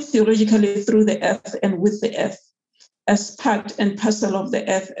theologically through the earth and with the earth as part and parcel of the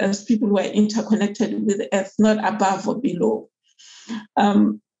earth, as people who are interconnected with the earth, not above or below.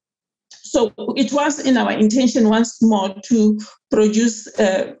 So it was in our intention once more to produce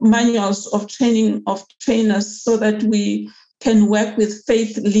manuals of training of trainers so that we can work with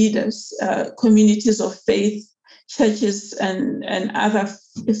faith leaders, communities of faith, churches and other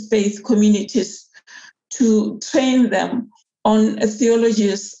faith communities to train them on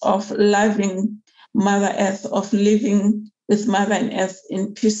theologies of loving Mother Earth, of living with Mother and Earth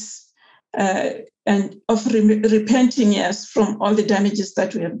in peace, and of repenting, yes, from all the damages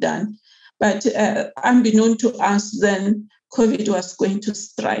that we have done. But unbeknown to us, then COVID was going to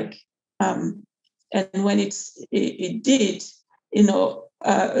strike. And when it did,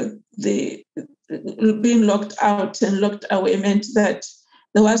 the being locked out and locked away meant that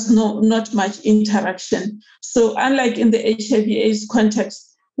there was not much interaction. So unlike in the HIV/AIDS context,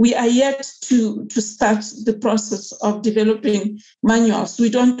 we are yet to start the process of developing manuals. We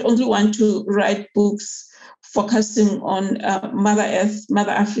don't only want to write books focusing on Mother Earth,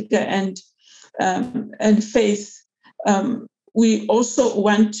 Mother Africa, and faith. We also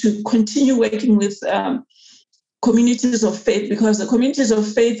want to continue working with communities of faith, because the communities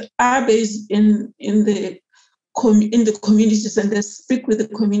of faith are based in the communities, and they speak with the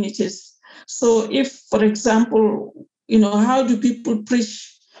communities. So if, for example, how do people preach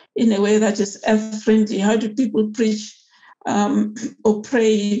in a way that is earth-friendly? How do people preach or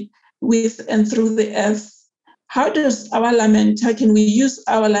pray with and through the earth? How can we use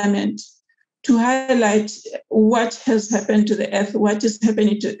our lament to highlight what has happened to the earth, what is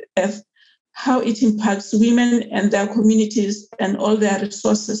happening to the earth, how it impacts women and their communities and all their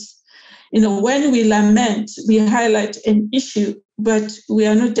resources? When we lament, we highlight an issue, but we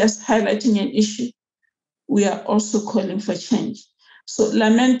are not just highlighting an issue, we are also calling for change. So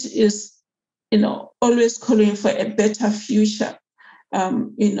lament is, always calling for a better future,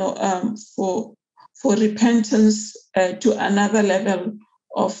 for repentance to another level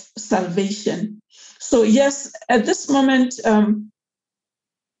of salvation. So yes, at this moment,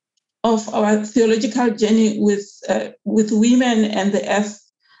 of our theological journey with women and the earth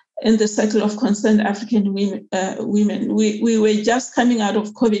in the Circle of Concerned African Women. We were just coming out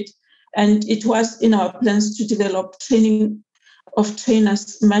of COVID, and it was in our plans to develop training of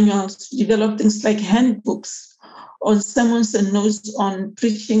trainers manuals, to develop things like handbooks on sermons and notes on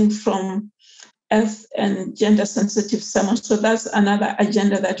preaching from earth and gender-sensitive sermons. So that's another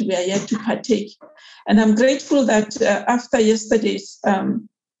agenda that we are yet to partake. And I'm grateful that after yesterday's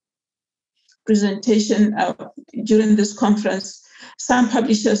presentation during this conference, some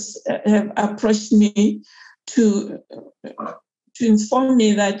publishers have approached me to inform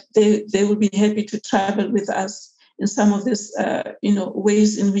me that they will be happy to travel with us in some of these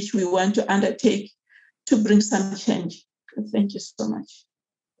ways in which we want to undertake to bring some change. Thank you so much.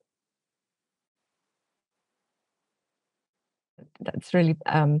 That's really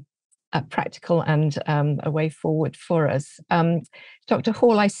practical and a way forward for us. Dr.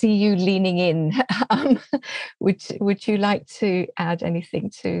 Hall, I see you leaning in. Would you like to add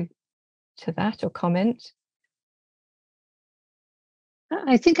anything to that or comment?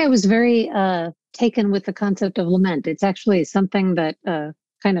 I think I was very taken with the concept of lament. It's actually something that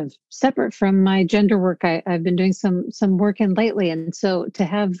kind of separate from my gender work. I've been doing some work in lately, and so to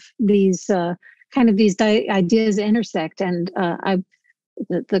have these ideas intersect, and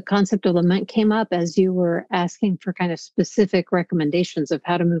the concept of lament came up as you were asking for kind of specific recommendations of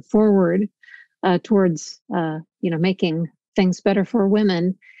how to move forward towards making things better for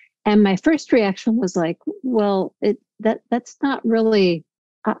women. And my first reaction was like, well, that's not really,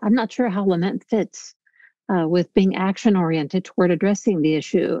 I'm not sure how lament fits with being action oriented toward addressing the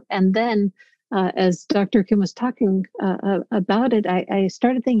issue. And then as Dr. Kim was talking about it, I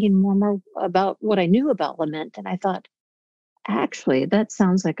started thinking more and more about what I knew about lament. And I thought, actually, that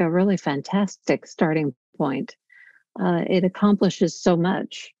sounds like a really fantastic starting point. It accomplishes so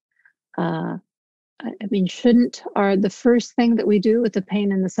much. I mean, shouldn't the first thing that we do with the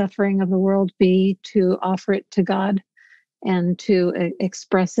pain and the suffering of the world be to offer it to God and to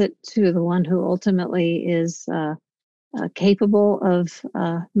express it to the one who ultimately is capable of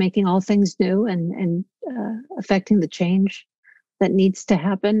making all things new and affecting the change that needs to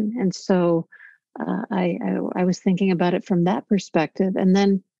happen? And so I was thinking about it from that perspective. And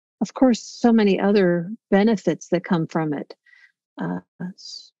then, of course, so many other benefits that come from it.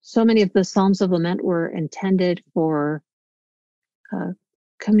 So many of the Psalms of Lament were intended for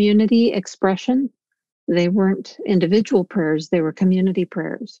community expression. They weren't individual prayers, they were community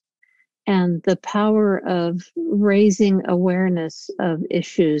prayers. And the power of raising awareness of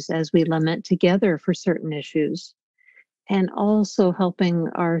issues as we lament together for certain issues, and also helping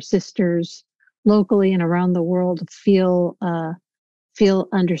our sisters locally and around the world feel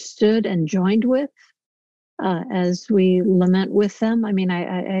understood and joined with as we lament with them. I mean,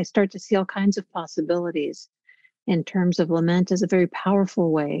 I start to see all kinds of possibilities in terms of lament as a very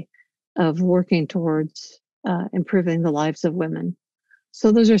powerful way of working towards improving the lives of women.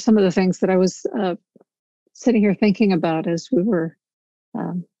 So those are some of the things that I was sitting here thinking about as we were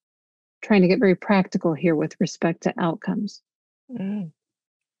trying to get very practical here with respect to outcomes. Thank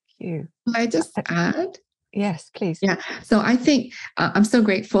you. Can I just add? Yes, please. Yeah. So I think I'm so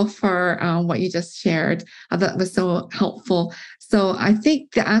grateful for what you just shared. That was so helpful. So I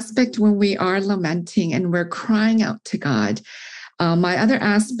think the aspect when we are lamenting and we're crying out to God, my other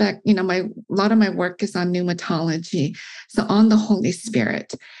aspect, a lot of my work is on pneumatology, so on the Holy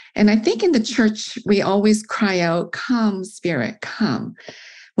Spirit. And I think in the church, we always cry out, "Come, Spirit, come."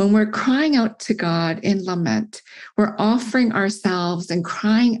 When we're crying out to God in lament, we're offering ourselves and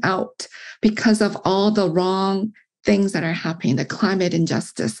crying out because of all the wrong things that are happening, the climate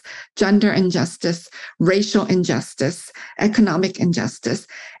injustice, gender injustice, racial injustice, economic injustice.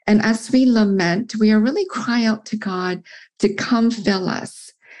 And as we lament, we are really crying out to God to come fill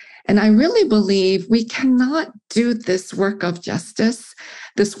us. And I really believe we cannot do this work of justice,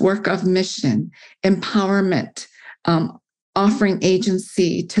 this work of mission, empowerment, offering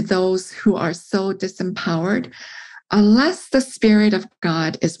agency to those who are so disempowered, unless the Spirit of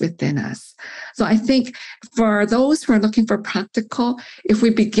God is within us. So I think for those who are looking for practical, if we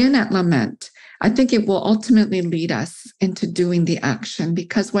begin at lament, I think it will ultimately lead us into doing the action,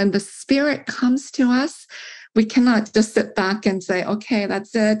 because when the Spirit comes to us, we cannot just sit back and say, okay,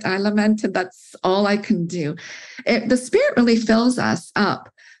 that's it. I lamented. That's all I can do. The Spirit really fills us up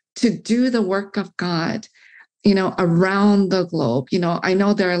to do the work of God, around the globe. I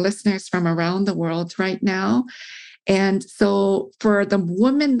know there are listeners from around the world right now. And so for the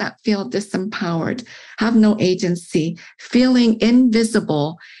women that feel disempowered, have no agency, feeling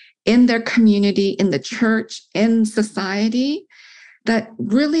invisible in their community, in the church, in society, that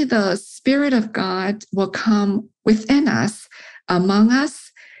really the Spirit of God will come within us, among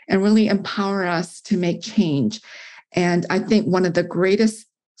us, and really empower us to make change. And I think one of the greatest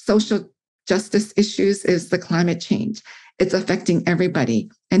social justice issues is the climate change. It's affecting everybody,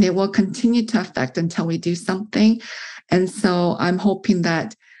 and it will continue to affect until we do something. And so I'm hoping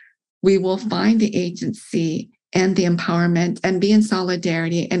that we will find the agency and the empowerment and be in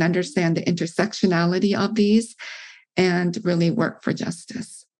solidarity and understand the intersectionality of these and really work for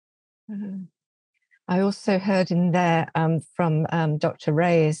justice. Mm-hmm. I also heard in there from Dr.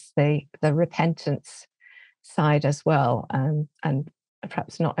 Reyes the repentance side as well, and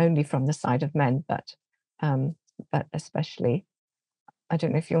perhaps not only from the side of men, but especially. I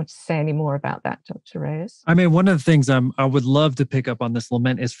don't know if you want to say any more about that, Dr. Reyes. I mean, one of the things I would love to pick up on this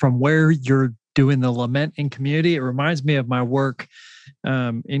lament is from where you're doing the lament in community. It reminds me of my work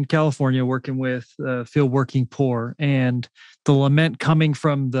in California, working with field working poor, and the lament coming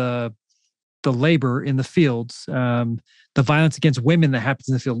from the labor in the fields, the violence against women that happens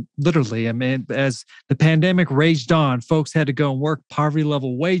in the field. Literally, I mean, as the pandemic raged on, folks had to go and work poverty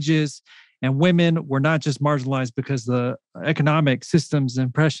level wages. And women were not just marginalized because of the economic systems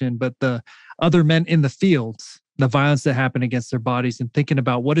impression, but the other men in the fields, the violence that happened against their bodies, and thinking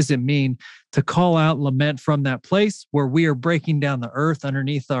about what does it mean to call out lament from that place where we are breaking down the earth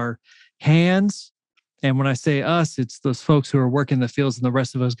underneath our hands. And when I say us, it's those folks who are working in the fields, and the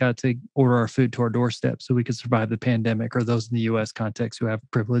rest of us got to order our food to our doorstep so we could survive the pandemic, or those in the U.S. context who have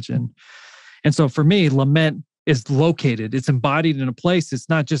privilege. And so for me, lament is located. It's embodied in a place. It's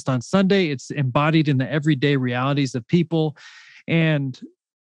not just on Sunday. It's embodied in the everyday realities of people. And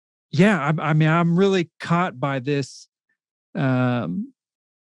yeah, I mean, I'm really caught by this, where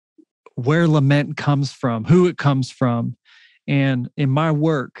lament comes from, who it comes from. And in my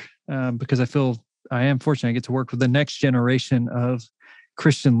work, because I feel I am fortunate, I get to work with the next generation of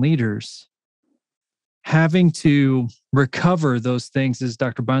Christian leaders, having to recover those things, as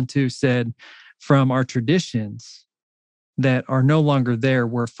Dr. Bantu said, from our traditions that are no longer there,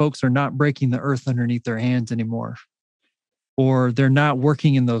 where folks are not breaking the earth underneath their hands anymore, or they're not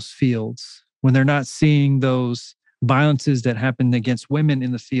working in those fields, when they're not seeing those violences that happen against women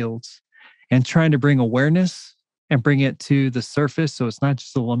in the fields, and trying to bring awareness and bring it to the surface. So it's not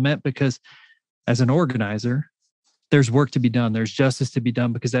just a lament, because as an organizer, there's work to be done. There's justice to be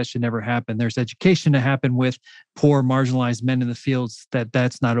done, because that should never happen. There's education to happen with poor, marginalized men in the fields,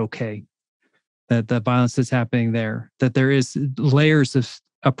 that's not okay. That the violence that's happening there, that there is layers of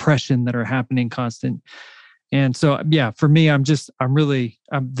oppression that are happening constant. And so, yeah, for me,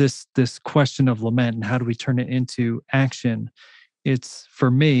 this question of lament and how do we turn it into action? It's, for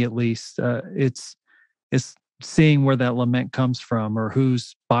me at least, it's seeing where that lament comes from, or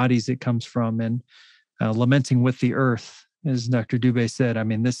whose bodies it comes from, and lamenting with the earth, as Dr. Dubé said. I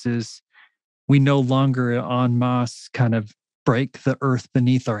mean, we no longer en masse kind of break the earth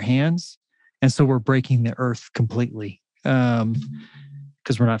beneath our hands. And so we're breaking the earth completely,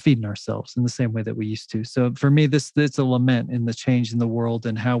 because we're not feeding ourselves in the same way that we used to. So for me, it's a lament in the change in the world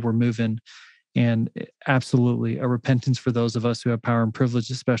and how we're moving, and absolutely a repentance for those of us who have power and privilege,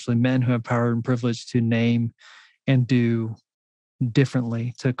 especially men who have power and privilege, to name and do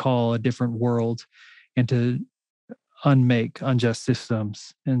differently, to call a different world, and to unmake unjust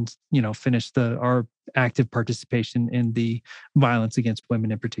systems, and finish our active participation in the violence against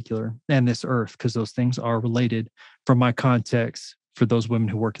women in particular, and this earth, because those things are related from my context for those women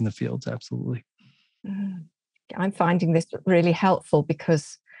who work in the fields. Absolutely. I'm finding this really helpful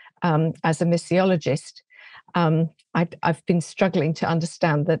because as a missiologist, I've been struggling to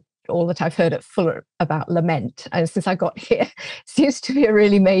understand that all that I've heard at Fuller about lament, and since I got here, seems to be a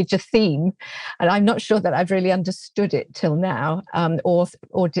really major theme, and I'm not sure that I've really understood it till now, or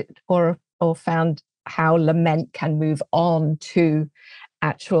found how lament can move on to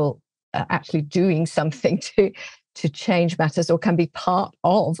actually doing something to change matters, or can be part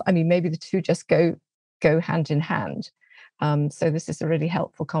of. I mean, maybe the two just go hand in hand. So this is a really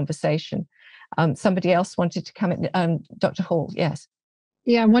helpful conversation. Somebody else wanted to come in. Dr. Hall, yes.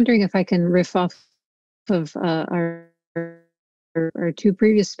 Yeah, I'm wondering if I can riff off of our two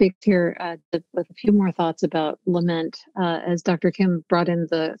previous speakers here with a few more thoughts about lament. As Dr. Kim brought in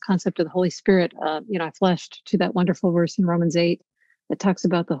the concept of the Holy Spirit, I flashed to that wonderful verse in Romans 8 that talks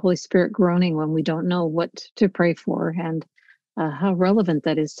about the Holy Spirit groaning when we don't know what to pray for, and how relevant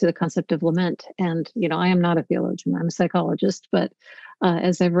that is to the concept of lament. And, I am not a theologian, I'm a psychologist, but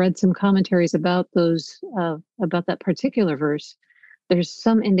as I've read some commentaries about about that particular verse, there's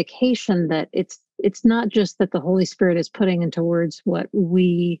some indication that it's not just that the Holy Spirit is putting into words what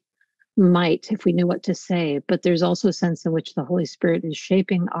we might if we knew what to say, but there's also a sense in which the Holy Spirit is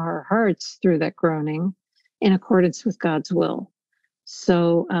shaping our hearts through that groaning in accordance with God's will.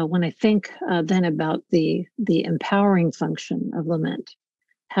 So when I think then about the empowering function of lament,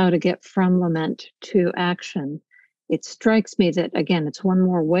 how to get from lament to action, it strikes me that, again, it's one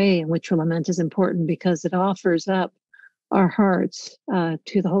more way in which lament is important, because it offers up our hearts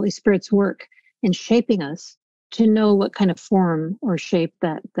to the Holy Spirit's work in shaping us to know what kind of form or shape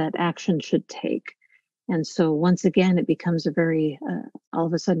that action should take. And so once again, it becomes a very, all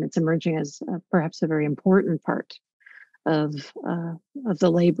of a sudden it's emerging as perhaps a very important part of the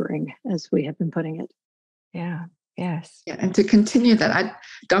laboring, as we have been putting it. Yeah. Yes. Yeah, and to continue that,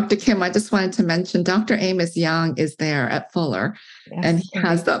 Dr. Kim, I just wanted to mention Dr. Amos Young is there at Fuller, and he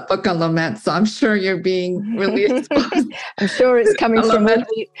has that book on lament. So I'm sure you're being really exposed. I'm sure it's coming from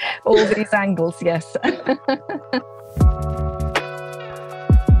all these angles. Yes.